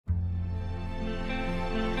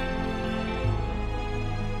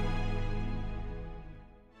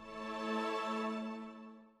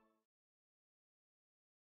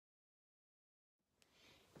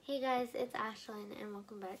Hey guys, it's Ashlyn and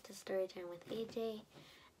welcome back to Storytime with AJ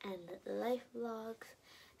and Life Vlogs.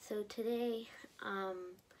 So today, I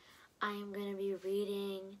am going to be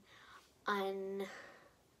reading an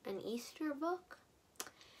Easter book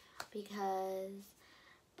because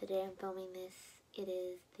the day I'm filming this, it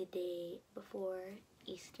is the day before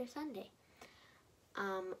Easter Sunday.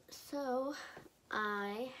 So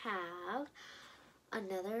I have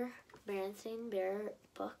another Berenstain Bear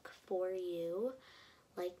book for you,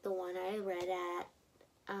 like the one I read at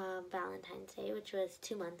Valentine's Day, which was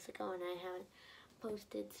 2 months ago, and I haven't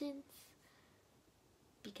posted since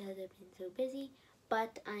because I've been so busy.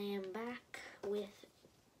 But I am back with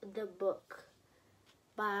the book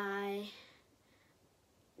by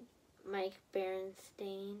Mike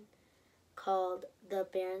Berenstain called The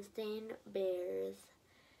Berenstain Bears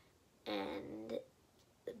and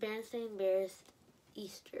the Berenstain Bears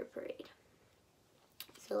Easter Parade.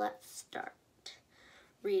 So let's start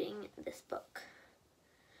reading this book.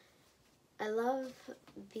 I love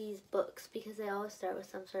these books because they always start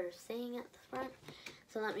with some sort of saying at the front.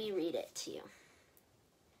 So let me read it to you.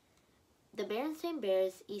 The Berenstain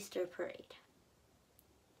Bears Easter Parade.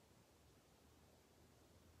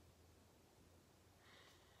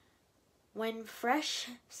 When fresh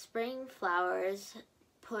spring flowers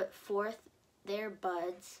put forth their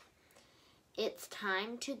buds, it's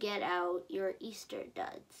time to get out your Easter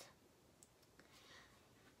duds.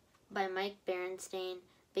 By Mike Berenstain,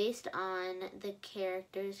 based on the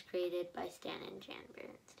characters created by Stan and Jan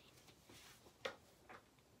Berenstain.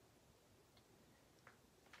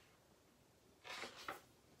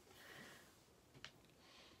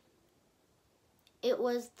 It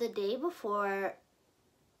was the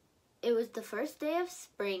first day of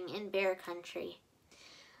spring in Bear Country.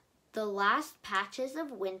 The last patches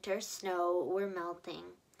of winter snow were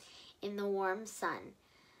melting in the warm sun.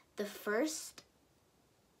 The first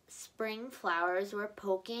spring flowers were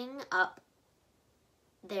poking up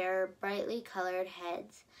their brightly colored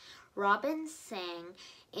heads. Robins sang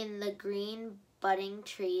in the green budding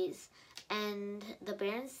trees, and the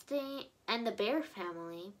Bear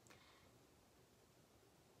family's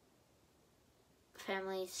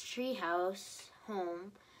treehouse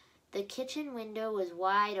home, the kitchen window was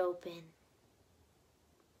wide open.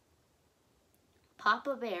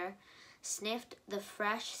 Papa Bear sniffed the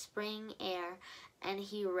fresh spring air, and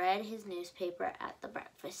he read his newspaper at the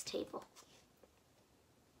breakfast table.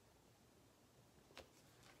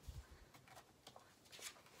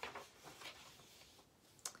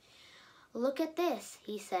 Look at this,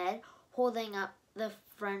 he said, holding up the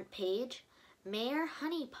front page. Mayor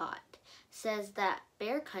Honeypot says that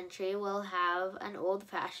Bear Country will have an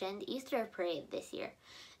old-fashioned Easter parade this year.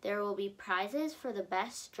 There will be prizes for the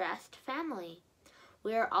best dressed family.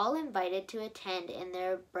 We are all invited to attend in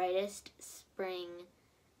their brightest spring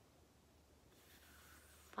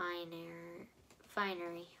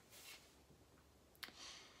finery.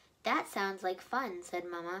 That sounds like fun, said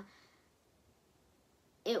Mama.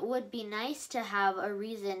 It would be nice to have a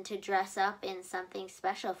reason to dress up in something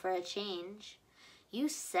special for a change. You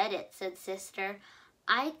said it, said Sister.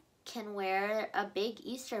 I can wear a big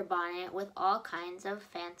Easter bonnet with all kinds of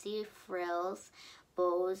fancy frills,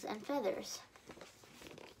 bows, and feathers.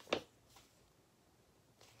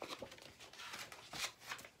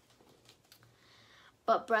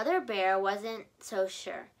 But Brother Bear wasn't so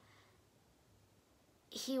sure.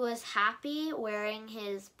 He was happy wearing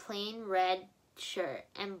his plain red shirt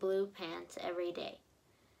and blue pants every day.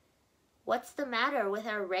 What's the matter with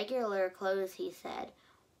our regular clothes, he said.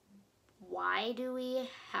 Why do we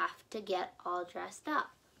have to get all dressed up?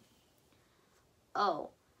 Oh,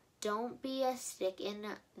 don't be a stick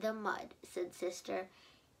in the mud, said Sister.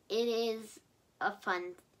 It's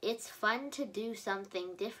fun to do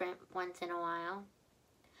something different once in a while.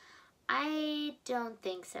 I don't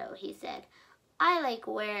think so, he said. I like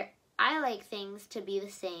things to be the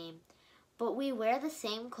same. But we wear the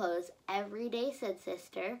same clothes every day, said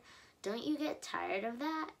Sister. Don't you get tired of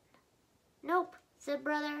that? Nope, said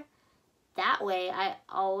Brother. That way I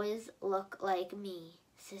always look like me.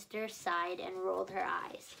 Sister sighed and rolled her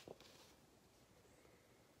eyes.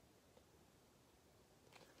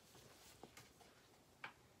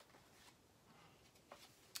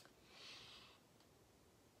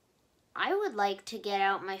 I would like to get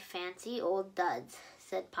out my fancy old duds,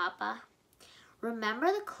 said Papa.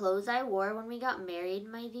 Remember the clothes I wore when we got married,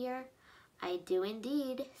 my dear? I do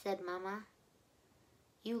indeed, said Mama.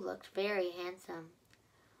 You looked very handsome.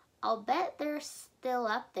 I'll bet they're still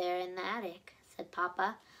up there in the attic, said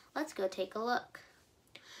Papa. Let's go take a look.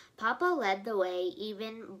 Papa led the way.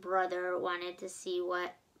 Even Brother wanted to see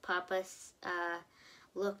what Papa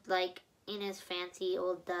looked like in his fancy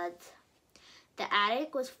old duds. The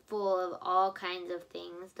attic was full of all kinds of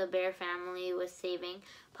things the bear family was saving.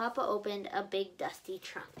 Papa opened a big dusty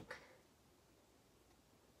trunk.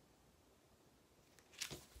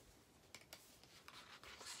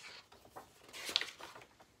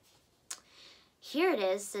 Here it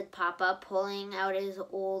is, said Papa, pulling out his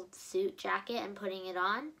old suit jacket and putting it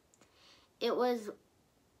on. It was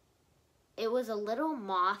a little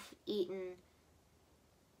moth-eaten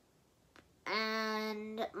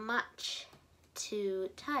and much too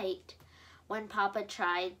tight. When Papa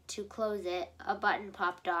tried to close it, a button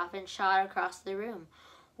popped off and shot across the room.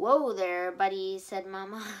 "Whoa there, buddy," said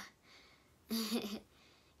Mama.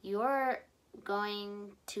 "You're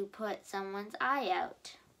going to put someone's eye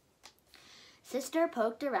out." Sister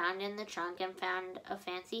poked around in the trunk and found a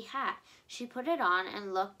fancy hat. She put it on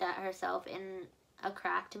and looked at herself in a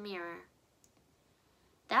cracked mirror.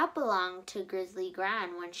 "That belonged to Grizzly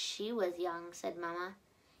Gran when she was young," said Mama.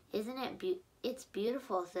 "Isn't it It's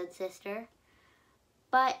beautiful," said Sister.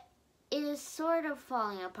 "But it is sort of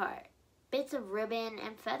falling apart. Bits of ribbon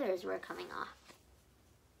and feathers were coming off."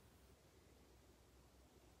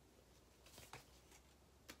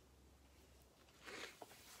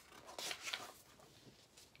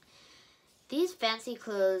 "These fancy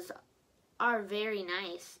clothes are very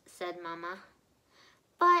nice," said Mama.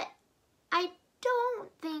 "But I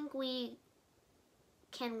don't think we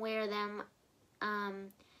can wear them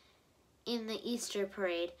in the Easter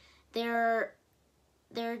parade. They're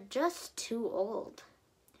just too old."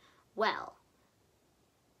 "Well,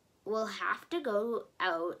 we'll have to go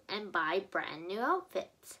out and buy brand new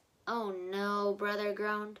outfits." "Oh no," Brother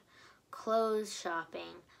groaned. "Clothes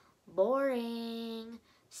shopping. Boring."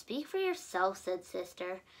 "Speak for yourself," said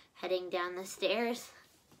Sister, heading down the stairs.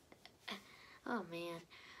 Oh man.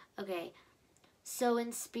 Okay. So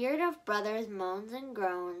in spirit of Brother's moans and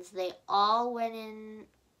groans, they all went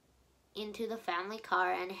into the family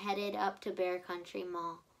car and headed up to Bear Country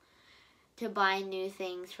Mall to buy new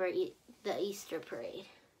things for the Easter parade.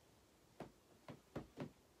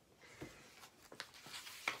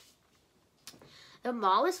 The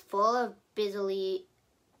mall was full of bears busily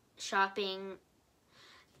shopping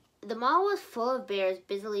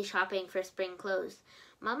for spring clothes.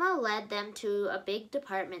 Mama led them to a big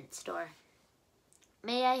department store.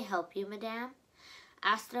 "May I help you, madame?"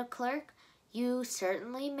 asked a clerk. "You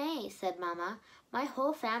certainly may," said Mama. "My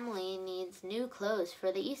whole family needs new clothes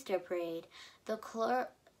for the Easter parade." The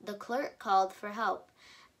clerk called for help,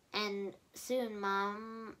 and soon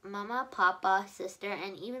Mama, Papa, Sister,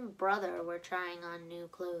 and even Brother were trying on new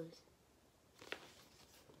clothes.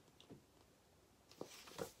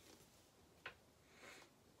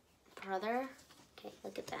 Brother, okay,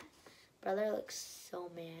 look at that. Brother looks so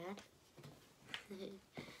mad.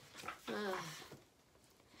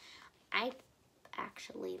 I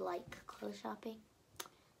actually like clothes shopping,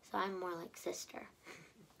 so I'm more like Sister.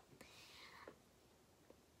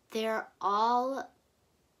 They all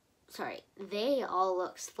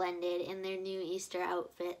look splendid in their new Easter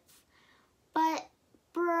outfits. But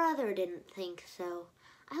Brother didn't think so.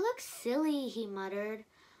 "I look silly," he muttered,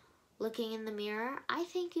 looking in the mirror. "I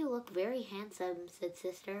think you look very handsome," said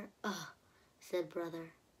Sister. "Ugh," said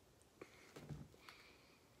Brother.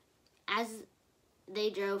 As they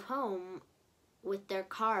drove home with their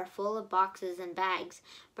car full of boxes and bags,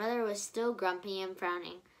 Brother was still grumpy and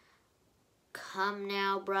frowning. "Come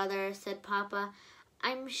now, Brother," said Papa.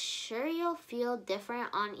 "I'm sure you'll feel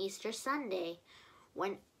different on Easter Sunday,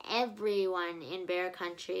 when everyone in Bear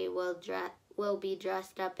Country will be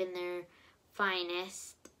dressed up in their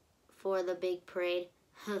finest for the big parade."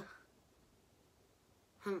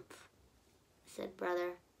 "Humph," said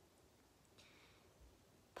Brother.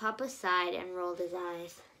 Papa sighed and rolled his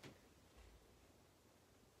eyes.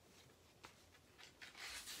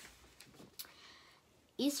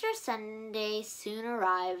 Easter Sunday soon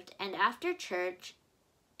arrived, and after church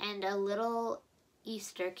and a little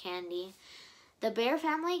Easter candy, the Bear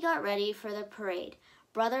family got ready for the parade.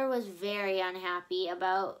 Brother was very unhappy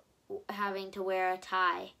about having to wear a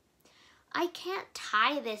tie. "I can't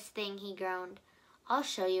tie this thing," he groaned. "I'll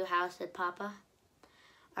show you how," said Papa.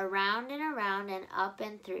 Around and up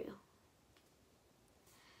and through.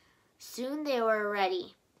 Soon they were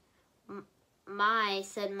ready. "My,"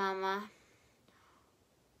 said Mama,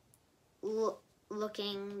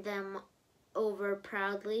 looking them over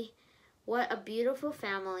proudly. "What a beautiful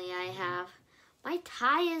family I have." "My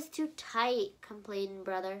tie is too tight," complained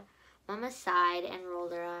Brother. Mama sighed and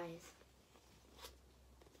rolled her eyes.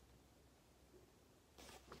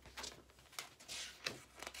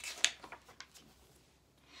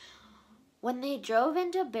 When they drove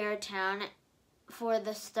into Beartown for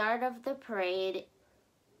the start of the parade,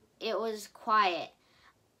 it was quiet.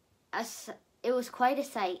 It was quite a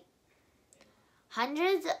sight.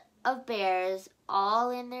 Hundreds of bears,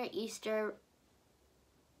 all in their Easter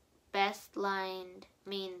best lined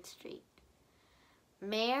Main Street.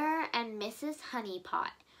 Mayor and Mrs.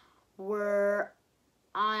 Honeypot were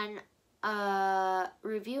on a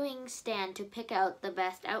reviewing stand to pick out the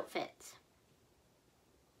best outfits.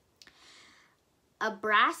 A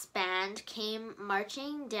brass band came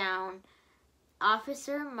marching down.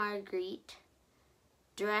 Officer Marguerite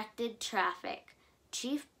directed traffic.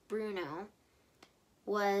 Chief Bruno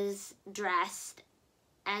was dressed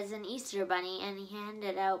as an Easter bunny and he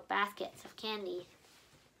handed out baskets of candy.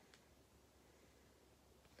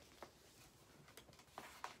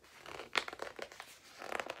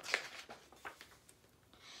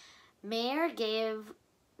 Mayor gave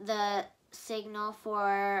the signal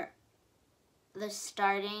for the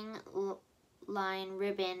starting line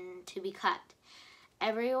ribbon to be cut.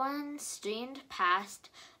 Everyone streamed past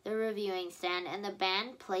the reviewing stand and the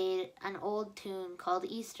band played an old tune called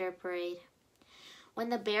Easter Parade. When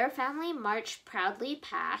the bear family marched proudly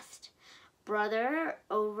past, Brother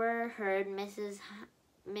overheard Miss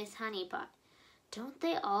Honeypot. "Don't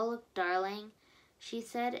they all look darling?" she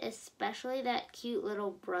said, "especially that cute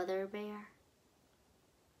little brother bear."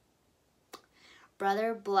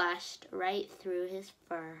 Brother blushed right through his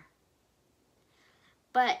fur.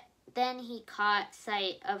 But then he caught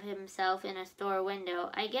sight of himself in a store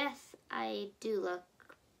window. "I guess I do look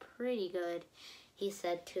pretty good," he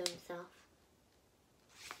said to himself.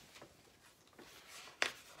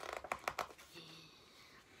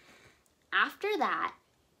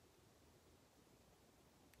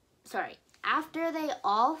 After they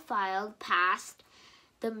all filed past,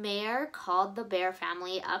 the mayor called the bear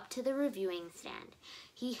family up to the reviewing stand.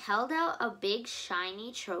 He held out a big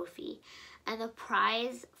shiny trophy, and the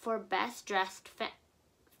prize for best dressed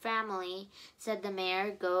family, said the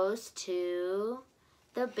mayor, goes to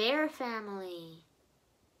the bear family.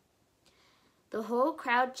 The whole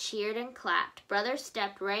crowd cheered and clapped. Brother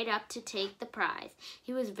stepped right up to take the prize.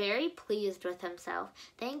 He was very pleased with himself.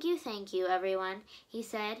 Thank you, everyone," he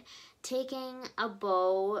said, taking a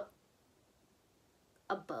bow.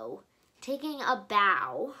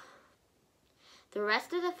 The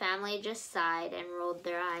rest of the family just sighed and rolled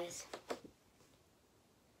their eyes.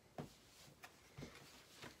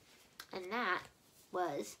 And that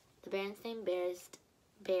was the Berenstain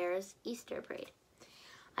Bears Easter Parade.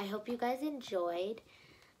 I hope you guys enjoyed,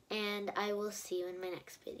 and I will see you in my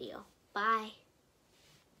next video. Bye!